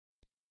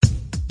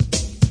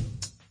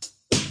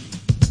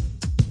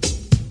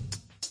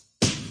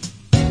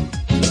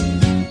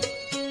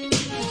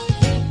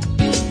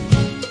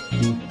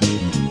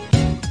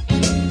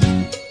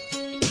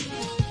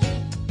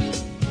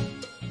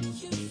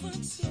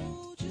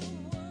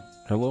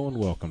Hello and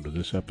welcome to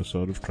this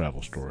episode of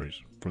Travel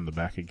Stories from the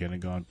Back Again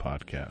and Gone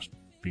podcast,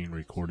 being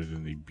recorded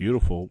in the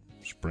beautiful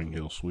Spring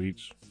Hill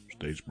Suites,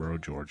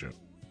 Statesboro, Georgia.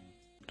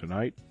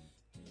 Tonight,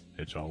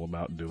 it's all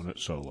about doing it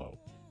solo.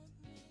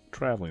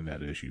 Traveling,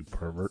 that is, you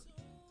pervert.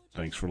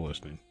 Thanks for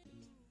listening.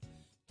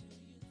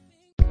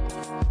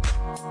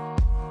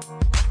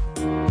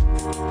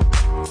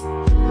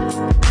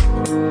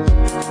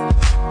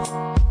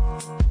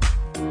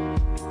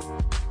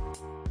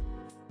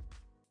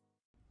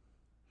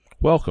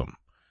 Welcome.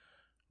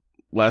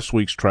 Last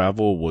week's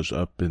travel was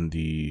up in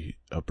the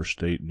upper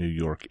state New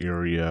York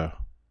area,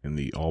 in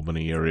the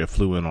Albany area.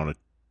 Flew in on a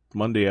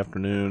Monday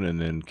afternoon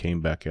and then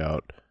came back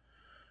out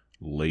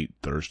late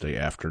Thursday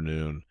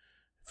afternoon.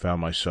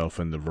 Found myself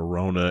in the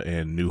Verona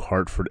and New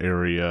Hartford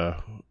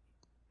area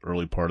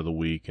early part of the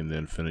week, and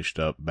then finished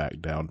up back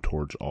down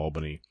towards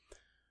Albany.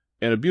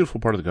 And a beautiful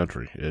part of the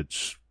country.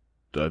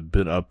 I've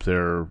been up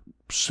there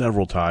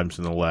several times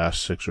in the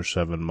last 6 or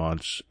 7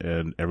 months,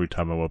 and every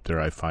time I'm up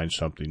there I find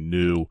something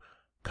new.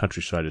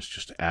 Countryside is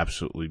just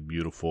absolutely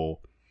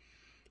beautiful.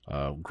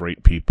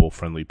 Great people,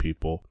 friendly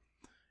people.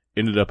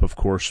 Ended up, of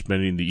course,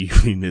 spending the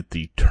evening at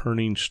the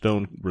Turning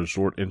Stone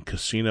Resort and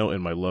Casino,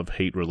 and my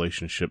love-hate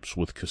relationships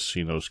with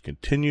casinos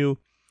continue.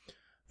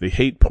 The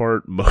hate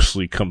part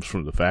mostly comes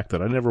from the fact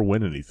that I never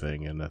win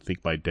anything, and I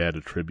think my dad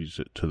attributes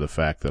it to the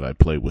fact that I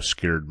play with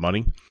scared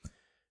money.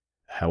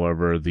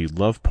 However, the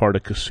love part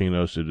of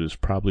casinos, it is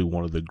probably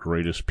one of the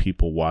greatest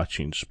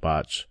people-watching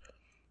spots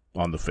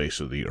on the face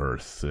of the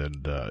earth.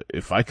 And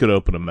if I could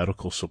open a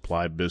medical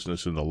supply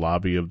business in the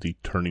lobby of the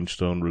Turning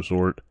Stone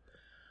Resort,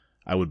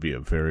 I would be a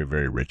very,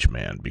 very rich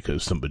man,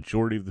 because the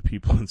majority of the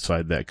people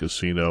inside that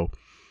casino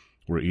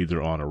were either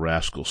on a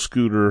rascal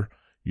scooter,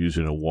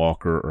 using a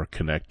walker, or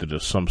connected to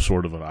some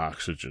sort of an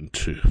oxygen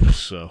tube.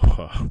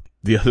 So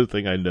the other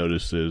thing I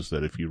noticed is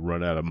that if you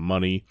run out of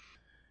money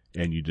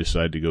and you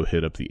decide to go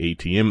hit up the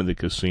ATM in the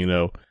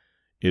casino,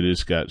 it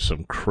has got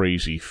some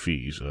crazy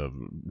fees.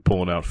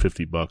 Pulling out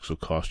 $50 will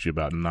cost you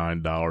about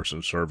 $9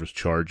 in service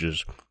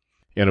charges.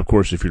 And of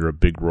course, if you're a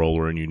big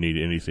roller and you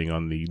need anything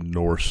on the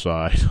north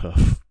side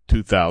of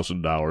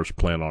 $2,000,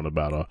 plan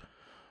on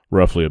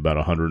roughly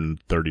about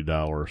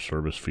 $130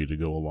 service fee to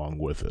go along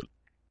with it.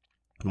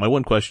 My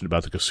one question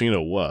about the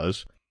casino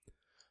was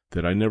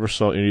that I never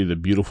saw any of the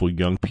beautiful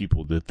young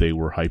people that they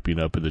were hyping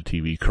up in the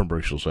TV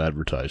commercials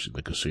advertising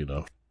the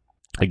casino.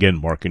 Again,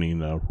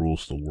 marketing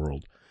rules the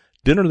world.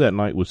 Dinner that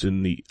night was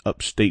in the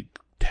Upstate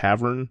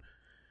Tavern,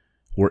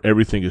 where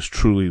everything is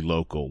truly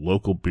local.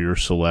 Local beer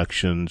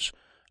selections.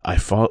 I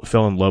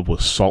fell in love with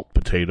salt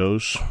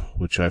potatoes,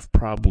 which I've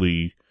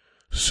probably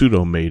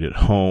pseudo-made at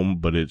home,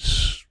 but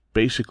it's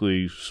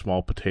basically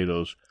small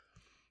potatoes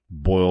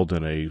boiled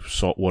in a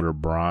saltwater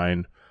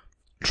brine.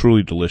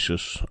 Truly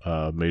delicious.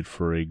 Made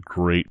for a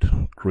great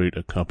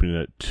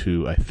accompaniment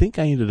to, I think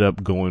I ended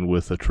up going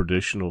with a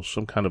traditional,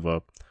 some kind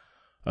of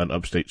an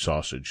upstate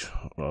sausage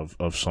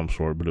of some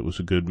sort, but it was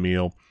a good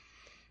meal.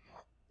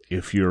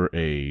 If you're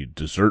a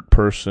dessert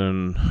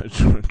person,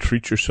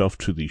 treat yourself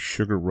to the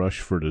Sugar Rush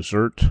for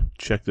dessert.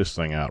 Check this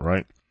thing out,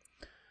 right?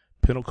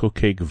 Pinnacle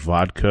cake,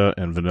 vodka,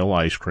 and vanilla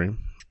ice cream.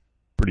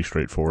 Pretty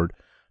straightforward.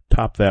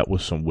 Top that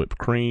with some whipped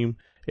cream,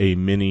 a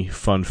mini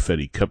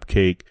funfetti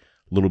cupcake,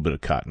 a little bit of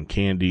cotton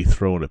candy,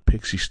 throw in a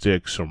pixie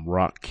stick, some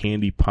rock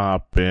candy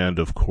pop, and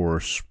of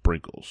course,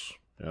 sprinkles.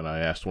 And I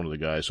asked one of the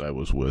guys I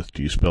was with,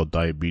 do you spell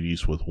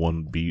diabetes with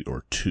one B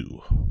or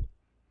two?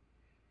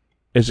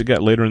 As it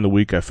got later in the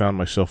week, I found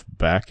myself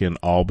back in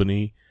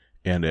Albany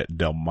and at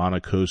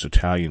Delmonico's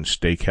Italian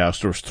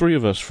Steakhouse. There was 3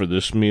 of us for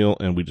this meal,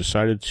 and we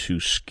decided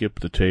to skip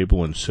the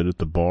table and sit at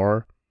the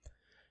bar,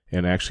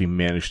 and actually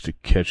managed to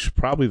catch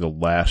probably the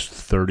last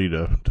 30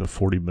 to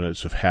 40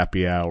 minutes of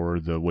happy hour.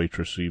 The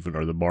waitress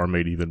or the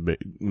barmaid even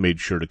made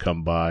sure to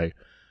come by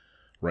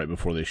right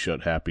before they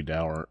shut happy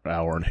hour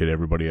and hit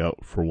everybody out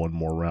for one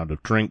more round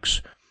of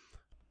drinks.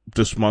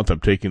 This month I'm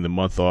taking the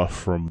month off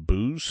from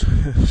booze,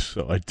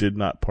 so I did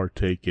not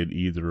partake in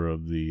either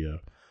of the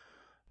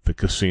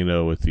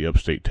casino at the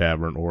Upstate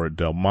Tavern or at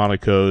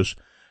Delmonico's.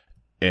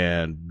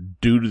 And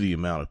due to the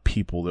amount of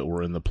people that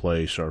were in the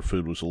place, our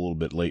food was a little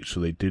bit late, so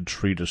they did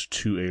treat us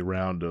to a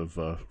round of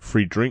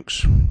free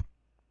drinks.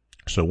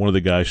 So one of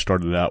the guys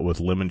started out with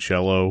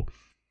limoncello,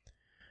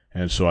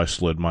 and so I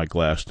slid my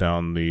glass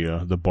down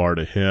the bar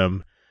to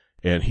him,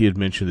 and he had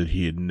mentioned that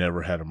he had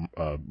never had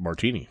a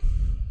martini.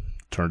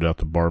 Turned out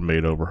the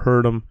barmaid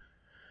overheard him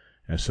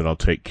and said, "I'll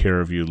take care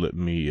of you. Let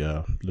me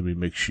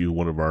mix you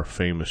one of our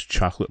famous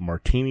chocolate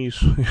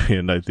martinis."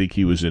 And I think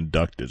he was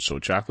inducted. So a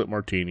chocolate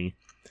martini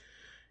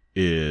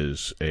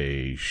is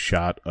a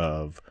shot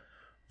of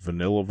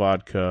vanilla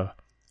vodka,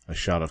 a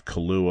shot of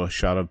Kahlua, a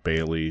shot of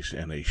Bailey's,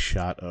 and a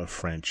shot of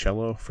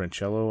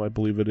Francello, I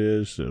believe it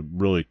is. A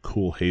really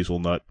cool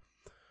hazelnut.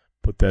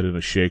 Put that in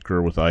a shaker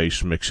with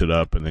ice, mix it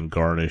up, and then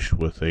garnish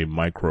with a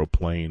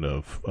microplane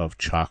of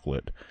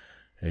chocolate.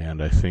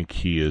 And I think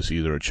he is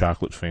either a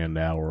chocolate fan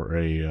now or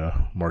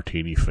a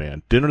martini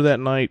fan. Dinner that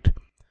night,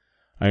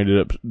 I ended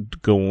up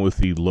going with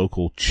the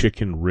local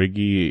chicken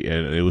riggy,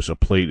 and it was a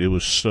plate. It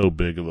was so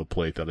big of a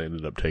plate that I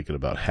ended up taking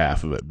about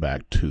half of it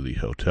back to the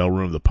hotel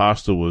room. The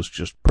pasta was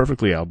just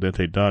perfectly al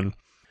dente done.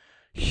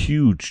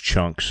 Huge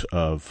chunks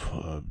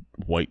of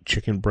white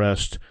chicken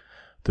breast.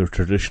 The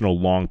traditional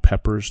long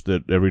peppers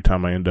that every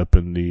time I end up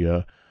in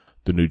the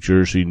New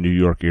Jersey, New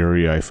York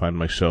area, I find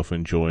myself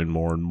enjoying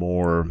more and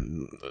more,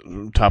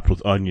 topped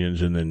with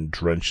onions and then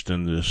drenched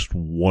in this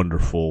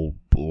wonderful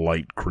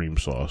light cream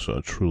sauce.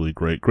 Truly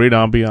great. Great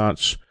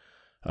ambiance,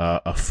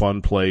 a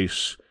fun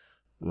place.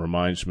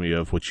 Reminds me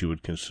of what you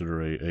would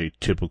consider a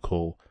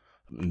typical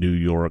New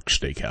York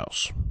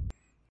steakhouse.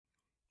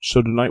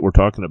 So tonight we're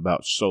talking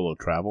about solo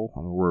travel.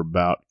 I mean, we're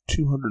about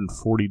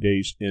 240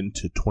 days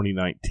into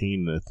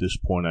 2019. At this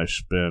point, I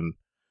spend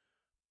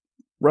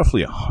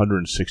roughly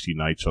 160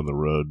 nights on the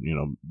road,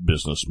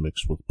 business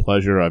mixed with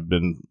pleasure. I've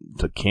been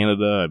to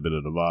Canada, I've been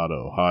to Nevada,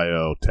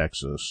 Ohio,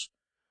 Texas,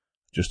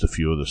 just a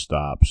few of the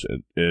stops.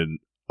 And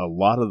a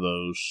lot of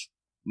those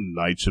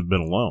nights have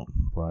been alone,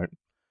 right?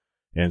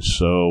 And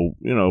so,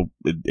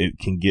 it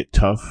can get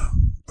tough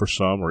for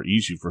some, or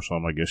easy for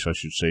some, I guess I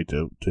should say,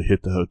 to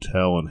hit the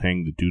hotel and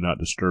hang the do not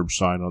disturb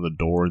sign on the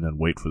door and then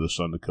wait for the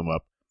sun to come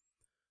up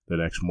the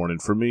next morning.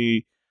 For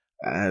me,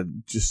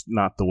 just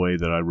not the way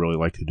that I really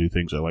like to do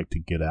things. I like to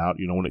get out.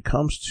 When it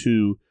comes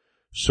to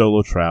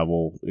solo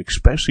travel,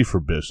 especially for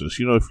business,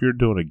 if you're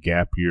doing a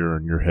gap year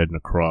and you're heading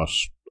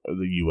across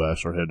the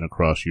U.S. or heading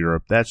across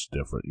Europe, that's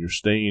different. You're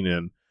staying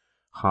in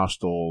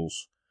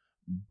hostels.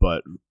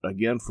 But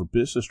again, for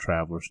business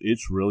travelers,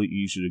 it's really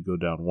easy to go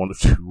down one of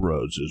two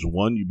roads. Is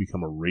one, you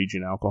become a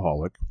raging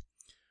alcoholic,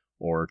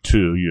 or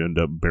two, you end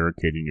up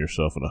barricading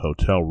yourself in a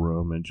hotel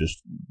room and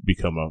just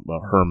become a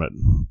hermit,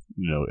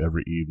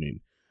 every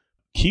evening.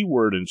 Key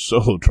word in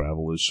solo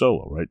travel is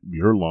solo, right?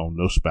 You're alone,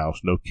 no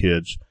spouse, no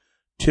kids,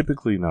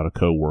 typically not a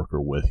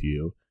coworker with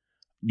you.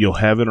 You'll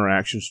have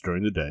interactions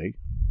during the day.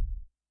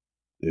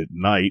 At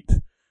night,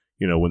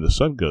 when the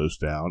sun goes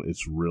down,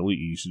 it's really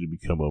easy to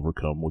become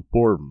overcome with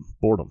boredom.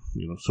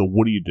 So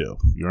what do?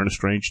 You're in a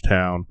strange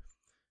town.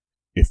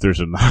 If there's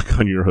a knock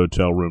on your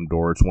hotel room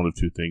door, it's one of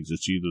two things.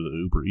 It's either the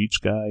Uber Eats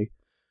guy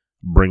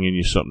bringing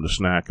you something to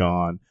snack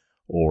on,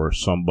 or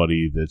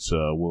somebody that's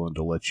willing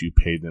to let you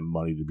pay them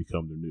money to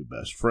become their new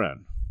best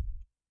friend.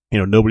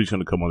 Nobody's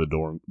going to come on the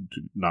door,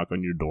 knock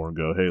on your door and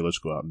go, hey, let's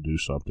go out and do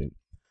something.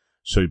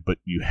 So, but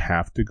you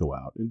have to go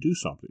out and do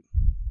something.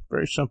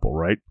 Very simple,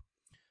 right?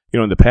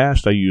 In the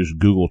past, I used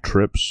Google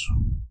Trips.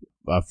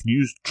 I've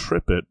used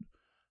TripIt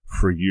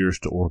for years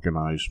to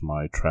organize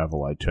my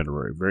travel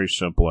itinerary. Very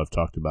simple. I've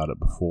talked about it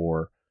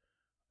before.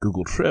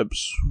 Google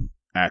Trips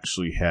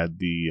actually had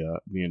the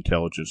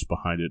intelligence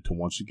behind it to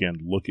once again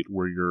look at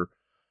where your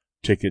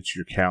tickets,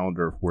 your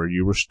calendar, where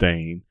you were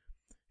staying,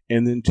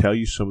 and then tell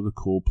you some of the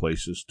cool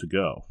places to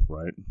go,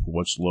 right?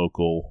 What's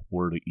local,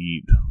 where to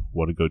eat,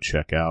 what to go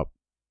check out.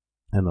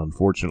 And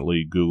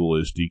unfortunately, Google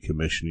is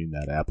decommissioning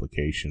that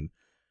application.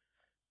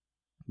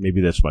 Maybe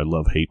that's my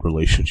love-hate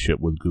relationship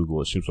with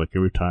Google. It seems like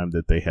every time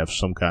that they have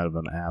some kind of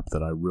an app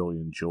that I really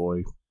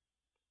enjoy,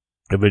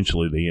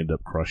 eventually they end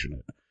up crushing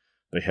it.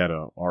 They had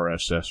a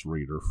RSS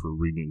reader for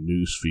reading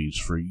news feeds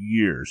for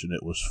years, and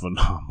it was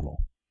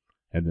phenomenal.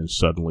 And then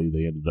suddenly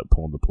they ended up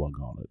pulling the plug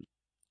on it.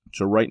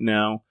 So right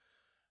now,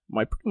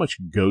 my pretty much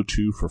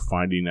go-to for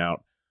finding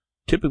out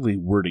typically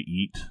where to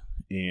eat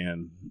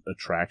and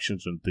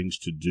attractions and things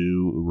to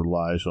do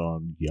relies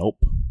on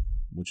Yelp,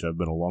 which I've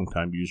been a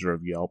long-time user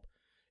of Yelp.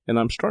 And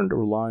I'm starting to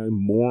rely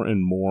more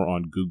and more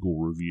on Google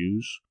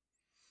reviews.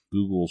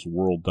 Google's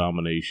world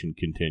domination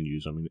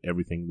continues. I mean,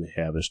 everything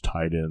they have is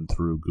tied in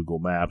through Google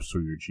Maps,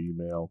 through your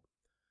Gmail.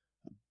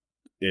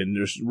 And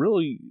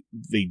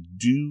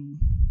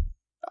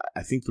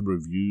I think the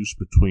reviews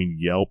between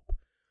Yelp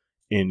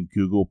and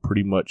Google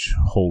pretty much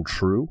hold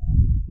true.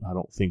 I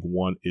don't think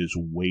one is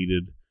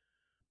weighted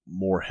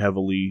more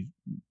heavily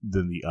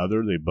than the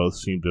other. They both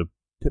seem to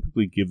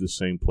typically give the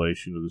same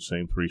place, the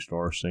same 3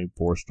 stars, same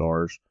 4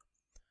 stars.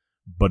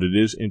 But it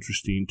is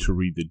interesting to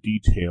read the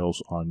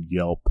details on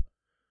Yelp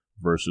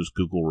versus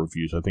Google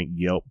reviews. I think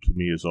Yelp, to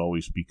me, has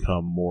always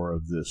become more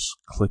of this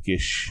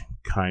cliquish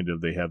kind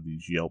of, they have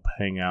these Yelp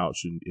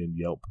hangouts and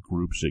Yelp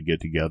groups that get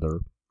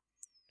together,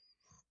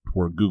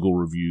 where Google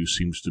reviews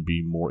seems to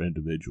be more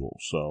individual.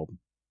 So,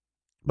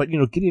 but,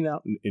 getting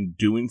out and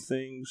doing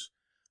things,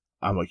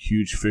 I'm a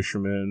huge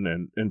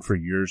fisherman, and for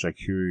years I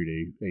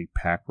carried a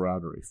pack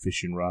rod or a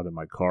fishing rod in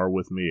my car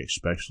with me,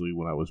 especially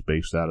when I was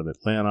based out of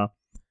Atlanta.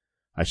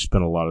 I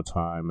spent a lot of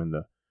time in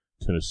the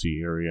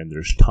Tennessee area, and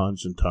there's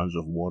tons and tons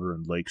of water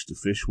and lakes to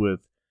fish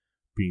with.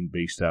 Being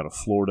based out of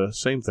Florida,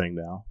 same thing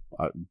now.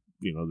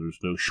 There's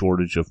no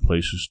shortage of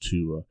places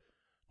to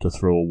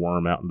throw a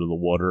worm out into the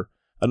water.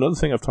 Another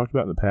thing I've talked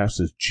about in the past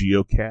is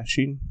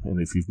geocaching,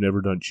 and if you've never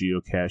done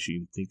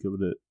geocaching, think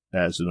of it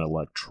as an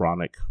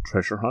electronic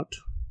treasure hunt,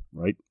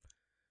 right?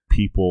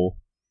 People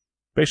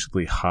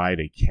basically hide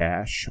a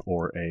cache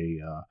or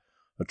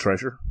a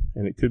treasure,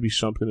 and it could be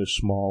something as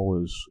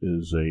small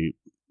as a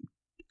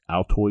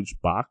Altoids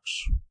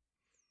box,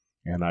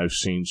 and I've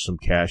seen some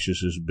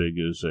caches as big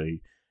as a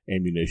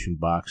ammunition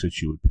box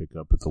that you would pick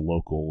up at the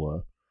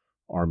local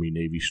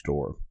Army-Navy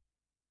store.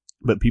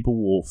 But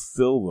people will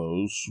fill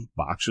those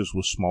boxes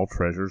with small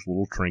treasures,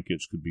 little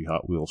trinkets. Could be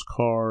Hot Wheels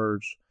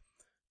cars,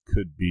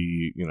 could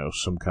be,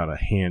 some kind of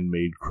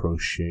handmade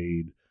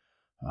crocheted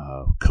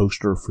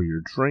coaster for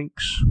your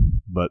drinks.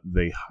 But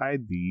they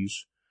hide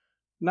these,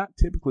 not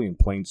typically in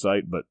plain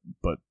sight, but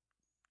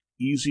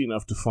easy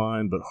enough to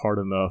find, but hard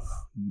enough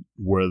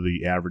where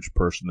the average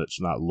person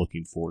that's not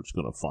looking for it's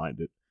going to find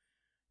it.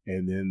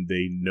 And then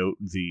they note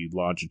the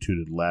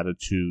longitude and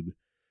latitude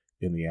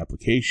in the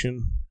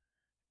application,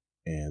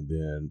 and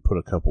then put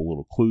a couple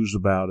little clues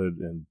about it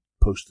and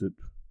post it.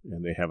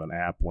 And they have an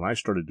app. When I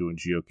started doing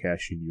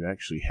geocaching, you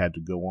actually had to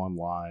go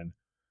online,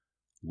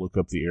 look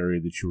up the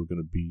area that you were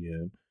going to be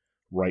in,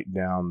 write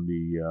down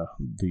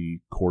the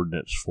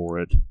coordinates for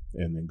it,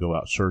 and then go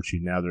out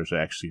searching. Now there's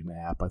actually an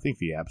app. I think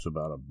the app's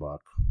about $1.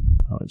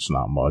 It's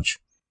not much.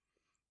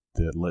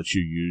 That lets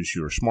you use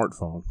your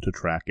smartphone to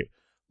track it.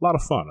 A lot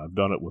of fun. I've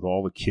done it with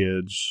all the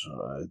kids.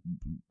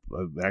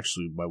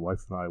 Actually, my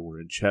wife and I were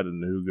in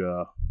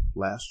Chattanooga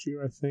last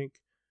year, I think,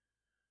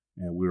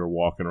 and we were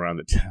walking around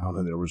the town,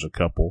 and there was a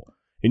couple,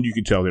 and you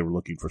could tell they were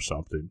looking for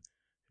something.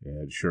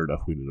 And sure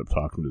enough, we ended up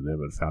talking to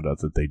them and found out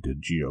that they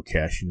did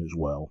geocaching as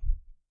well.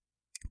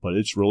 But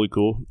it's really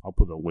cool. I'll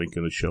put a link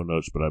in the show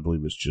notes, but I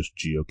believe it's just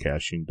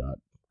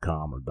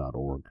geocaching.com or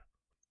 .org.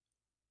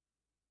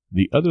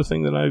 The other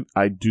thing that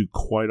I do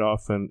quite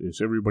often is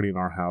everybody in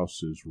our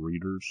house is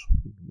readers.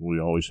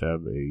 We always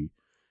have a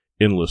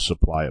endless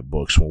supply of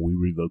books. When we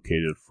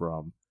relocated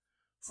from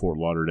Fort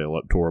Lauderdale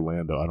up to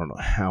Orlando, I don't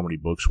know how many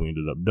books we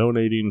ended up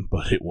donating,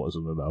 but it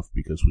wasn't enough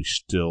because we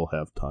still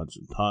have tons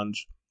and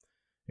tons.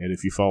 And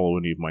if you follow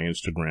any of my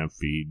Instagram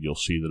feed, you'll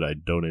see that I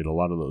donate a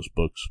lot of those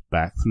books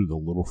back through the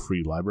Little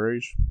Free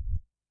Libraries.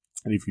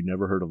 And if you've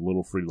never heard of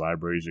Little Free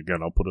Libraries, again,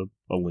 I'll put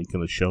a link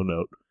in the show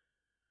note.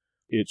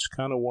 It's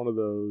kind of one of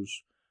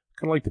those,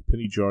 kind of like the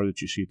penny jar that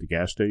you see at the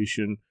gas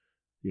station.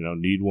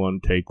 Need one,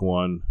 take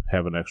one,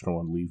 have an extra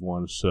one, leave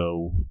one.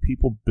 So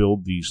people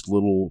build these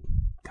little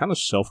kind of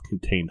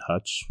self-contained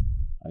huts.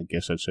 I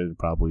guess I'd say they're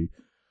probably,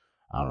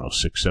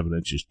 6-7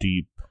 inches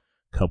deep,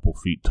 couple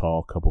feet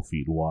tall, couple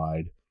feet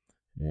wide.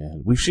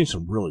 And we've seen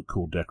some really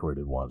cool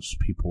decorated ones.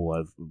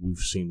 We've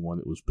seen one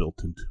that was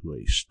built into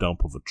a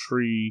stump of a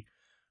tree.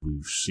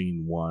 We've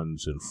seen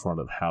ones in front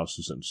of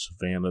houses in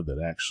Savannah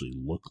that actually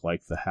look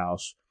like the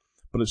house.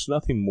 But it's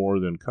nothing more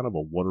than kind of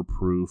a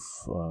waterproof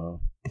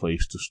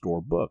place to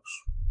store books.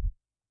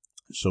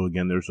 So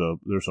again, there's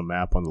a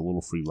map on the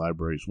Little Free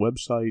Libraries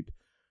website.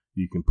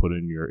 You can put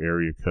in your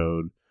area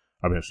code,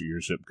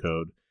 your zip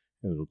code,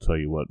 and it'll tell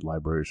you what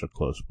libraries are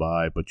close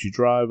by. But you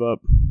drive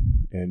up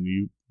and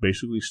you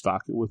basically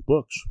stock it with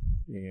books.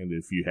 And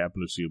if you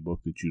happen to see a book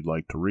that you'd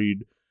like to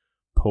read,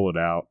 pull it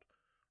out,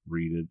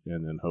 read it,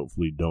 and then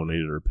hopefully donate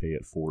it or pay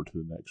it forward to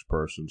the next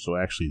person. So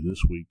actually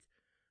this week,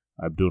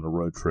 I'm doing a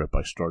road trip.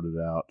 I started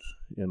out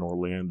in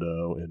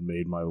Orlando and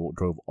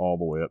drove all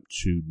the way up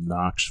to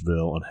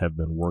Knoxville and have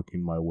been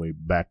working my way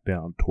back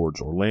down towards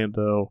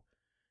Orlando.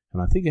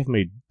 And I think I've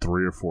made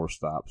 3 or 4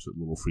 stops at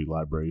Little Free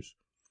Libraries,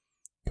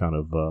 kind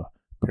of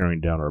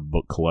paring down our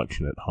book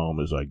collection at home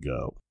as I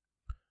go.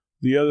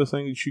 The other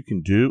thing that you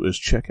can do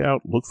is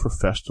look for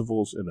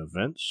festivals and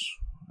events.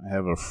 I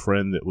have a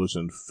friend that was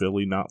in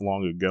Philly not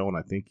long ago, and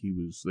I think he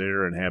was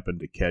there and happened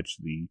to catch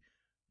the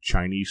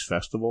Chinese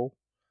festival,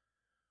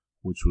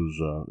 which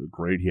was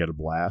great. He had a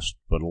blast.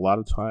 But a lot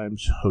of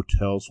times,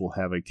 hotels will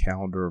have a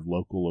calendar of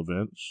local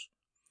events.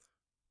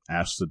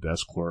 Ask the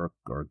desk clerk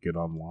or get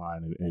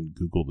online and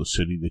Google the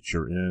city that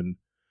you're in.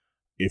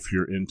 If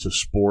you're into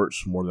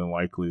sports, more than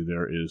likely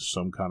there is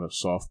some kind of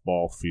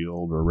softball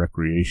field or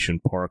recreation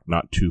park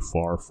not too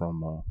far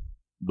from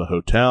the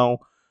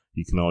hotel.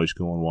 You can always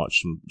go and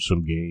watch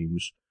some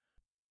games.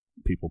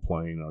 People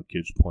playing,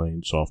 kids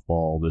playing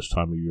softball this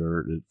time of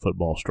year.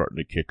 Football starting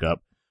to kick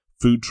up.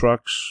 Food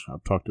trucks,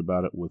 I've talked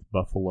about it with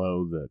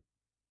Buffalo, that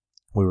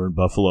we were in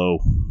Buffalo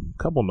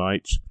a couple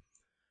nights,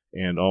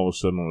 and all of a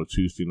sudden on a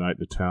Tuesday night,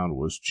 the town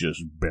was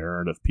just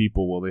barren of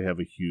people. Well, they have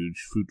a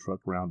huge food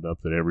truck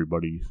roundup that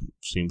everybody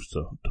seems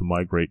to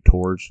migrate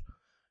towards.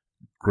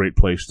 Great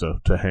place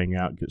to hang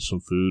out, get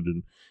some food,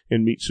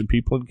 and meet some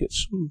people and get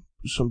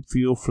some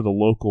feel for the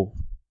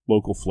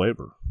local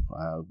flavor.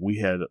 We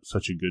had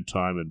such a good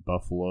time in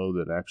Buffalo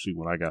that actually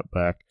when I got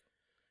back,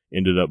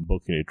 ended up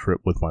booking a trip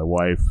with my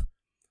wife.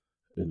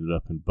 Ended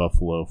up in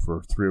Buffalo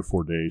for 3 or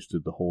 4 days,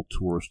 did the whole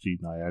touristy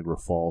Niagara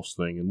Falls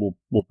thing, and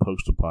we'll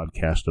post a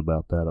podcast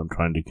about that. I'm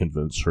trying to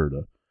convince her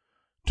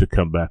to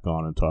come back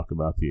on and talk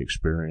about the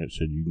experience,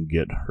 and you can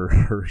get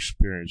her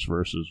experience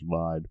versus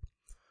mine.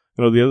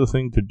 The other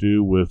thing to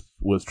do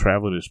with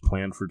traveling is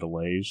plan for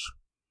delays.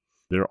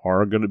 There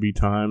are going to be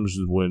times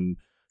when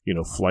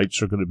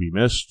flights are going to be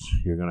missed.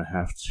 You're going to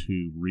have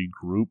to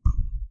regroup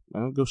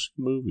and go see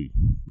a movie.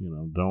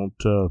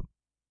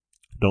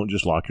 Don't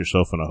just lock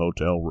yourself in a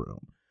hotel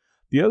room.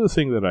 The other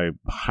thing that I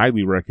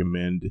highly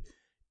recommend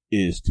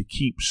is to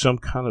keep some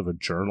kind of a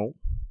journal.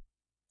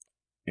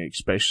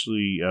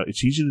 Especially,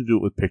 it's easy to do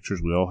it with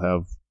pictures. We all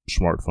have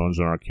smartphones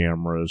and our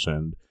cameras,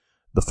 and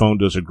the phone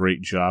does a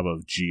great job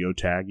of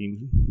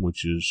geotagging,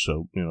 which is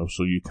so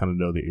you kind of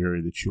know the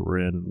area that you were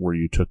in and where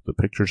you took the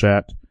pictures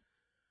at.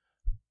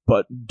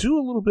 But do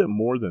a little bit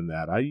more than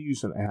that. I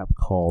use an app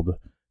called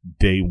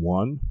Day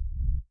One,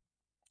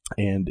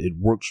 and it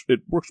works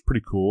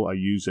pretty cool. I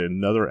use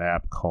another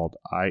app called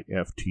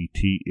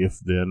IFTT, If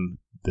Then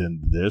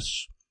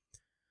This.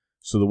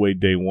 So the way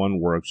Day One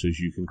works is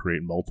you can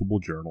create multiple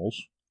journals.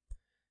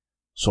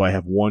 So I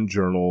have one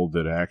journal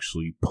that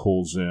actually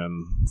pulls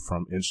in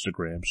from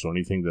Instagram. So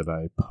anything that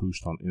I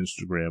post on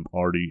Instagram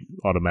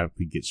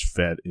automatically gets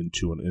fed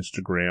into an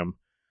Instagram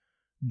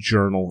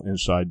journal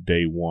inside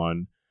Day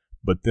One.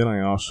 But then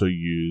I also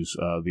use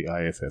the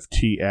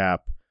IFFT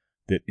app,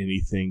 that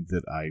anything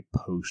that I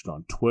post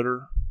on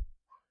Twitter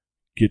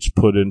gets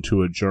put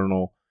into a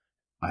journal.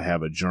 I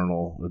have a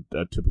journal,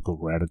 a typical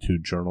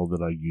gratitude journal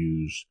that I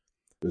use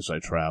as I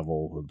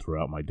travel and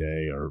throughout my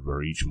day,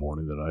 or each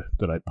morning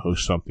that I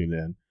post something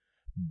in.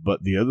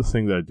 But the other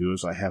thing that I do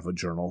is I have a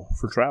journal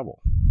for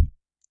travel.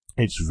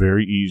 It's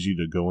very easy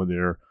to go in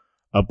there,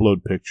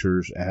 upload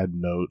pictures, add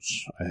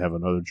notes. I have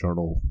another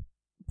journal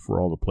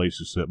for all the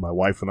places that my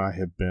wife and I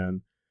have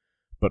been.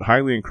 But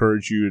highly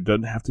encourage you. It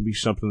doesn't have to be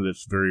something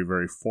that's very,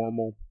 very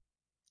formal.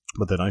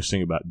 But the nice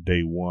thing about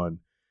Day One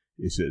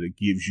is that it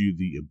gives you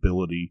the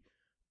ability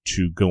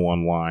to go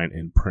online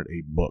and print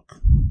a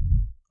book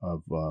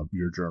of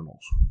your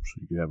journals.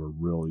 So you can have a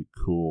really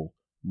cool,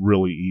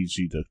 really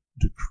easy to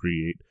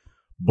create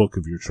book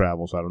of your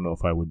travels. I don't know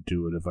if I would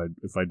do it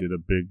if I did a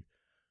big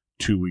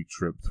 2-week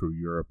trip through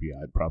Europe. Yeah,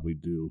 I'd probably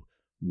do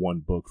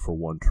one book for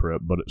one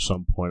trip. But at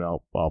some point,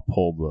 I'll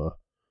pull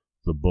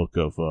the book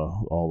of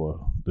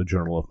all the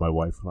journal of my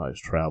wife and I's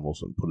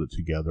travels and put it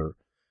together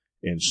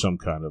in some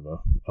kind of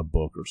a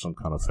book or some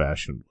kind of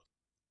fashion.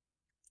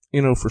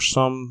 For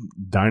some,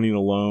 dining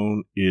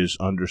alone is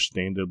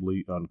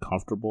understandably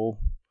uncomfortable.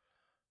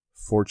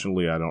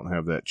 Fortunately, I don't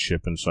have that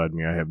chip inside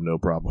me. I have no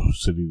problem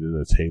sitting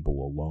at a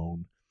table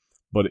alone.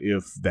 But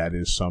if that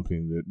is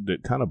something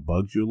that kind of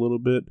bugs you a little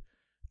bit,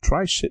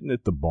 try sitting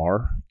at the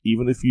bar.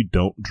 Even if you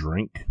don't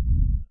drink,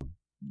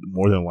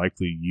 more than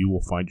likely you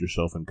will find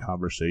yourself in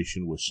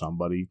conversation with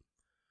somebody.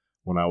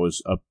 When I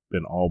was up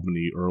in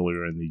Albany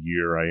earlier in the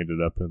year, I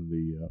ended up in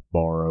the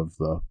bar of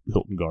the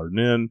Hilton Garden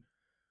Inn.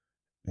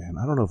 And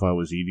I don't know if I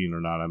was eating or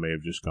not. I may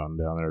have just gone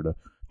down there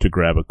to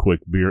grab a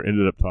quick beer.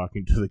 Ended up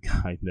talking to the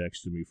guy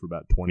next to me for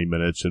about 20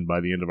 minutes. And by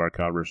the end of our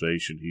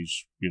conversation,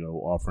 he's,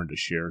 offering to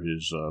share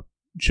his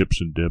chips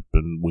and dip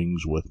and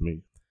wings with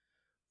me.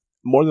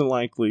 More than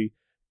likely,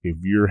 if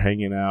you're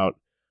hanging out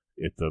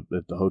at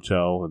the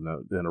hotel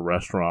and in a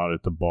restaurant,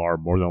 at the bar,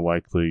 more than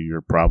likely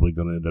you're probably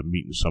going to end up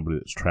meeting somebody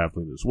that's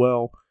traveling as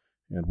well.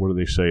 And what do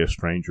they say? A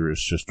stranger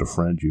is just a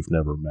friend you've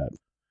never met.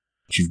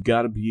 But you've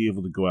got to be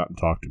able to go out and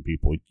talk to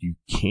people. You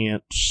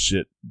can't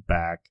sit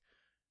back,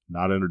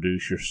 not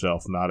introduce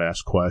yourself, not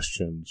ask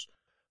questions.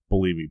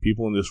 Believe me,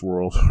 people in this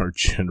world are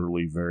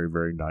generally very,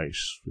 very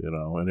nice,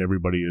 and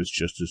everybody is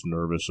just as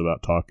nervous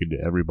about talking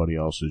to everybody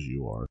else as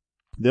you are.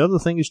 The other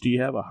thing is, do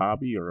you have a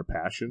hobby or a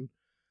passion?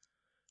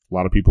 A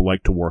lot of people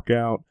like to work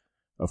out.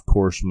 Of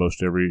course,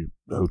 most every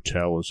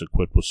hotel is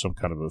equipped with some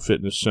kind of a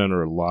fitness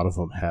center. A lot of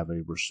them have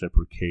a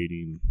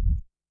reciprocating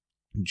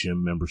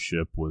gym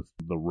membership with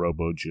the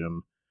Robo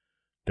Gym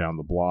down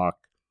the block.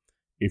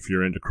 If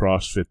you're into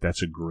CrossFit,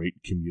 that's a great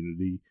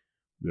community.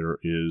 There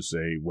is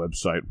a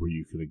website where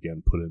you can,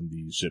 again, put in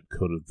the zip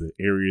code of the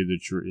area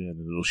that you're in,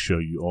 and it'll show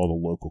you all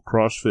the local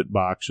CrossFit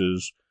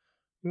boxes.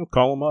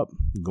 Call them up.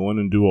 Go in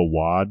and do a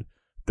WOD.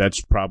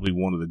 That's probably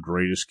one of the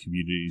greatest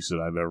communities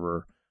that I've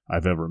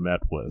ever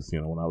met with.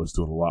 When I was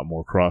doing a lot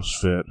more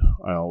CrossFit,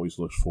 I always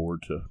looked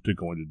forward to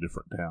going to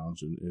different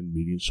towns and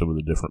meeting some of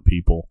the different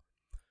people.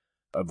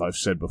 As I've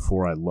said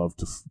before, I love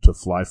to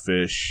fly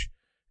fish.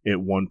 At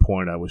one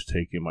point, I was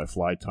taking my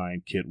fly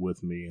tying kit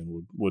with me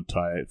and would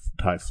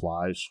tie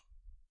flies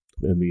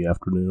in the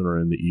afternoon or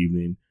in the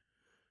evening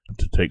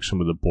to take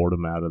some of the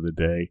boredom out of the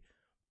day.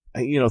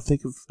 And,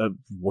 think of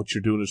what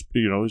you're doing is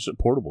it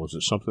portable? Is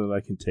it something that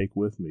I can take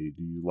with me?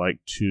 Do you like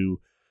to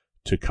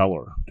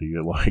color? Do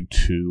you like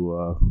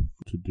to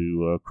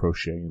do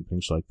crochet and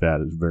things like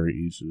that? It's very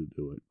easy to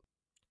do it.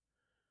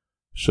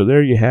 So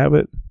there you have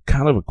it.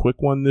 Kind of a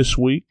quick one this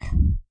week.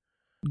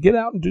 Get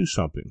out and do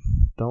something.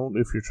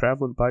 If you're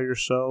traveling by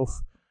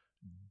yourself,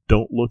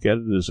 don't look at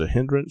it as a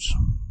hindrance.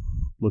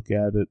 Look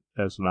at it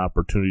as an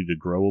opportunity to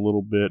grow a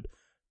little bit.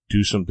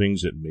 Do some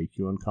things that make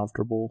you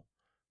uncomfortable.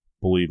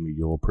 Believe me,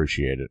 you'll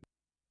appreciate it.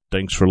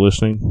 Thanks for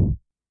listening,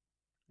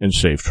 and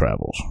safe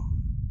travels.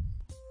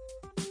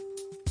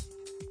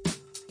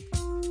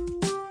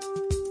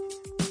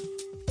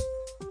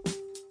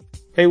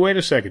 Hey, wait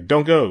a second.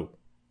 Don't go.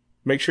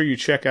 Make sure you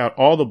check out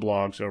all the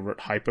blogs over at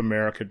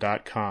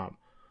hypeamerica.com.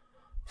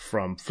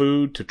 From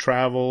food to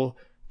travel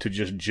to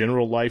just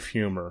general life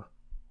humor,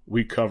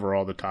 we cover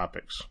all the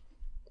topics.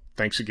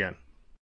 Thanks again.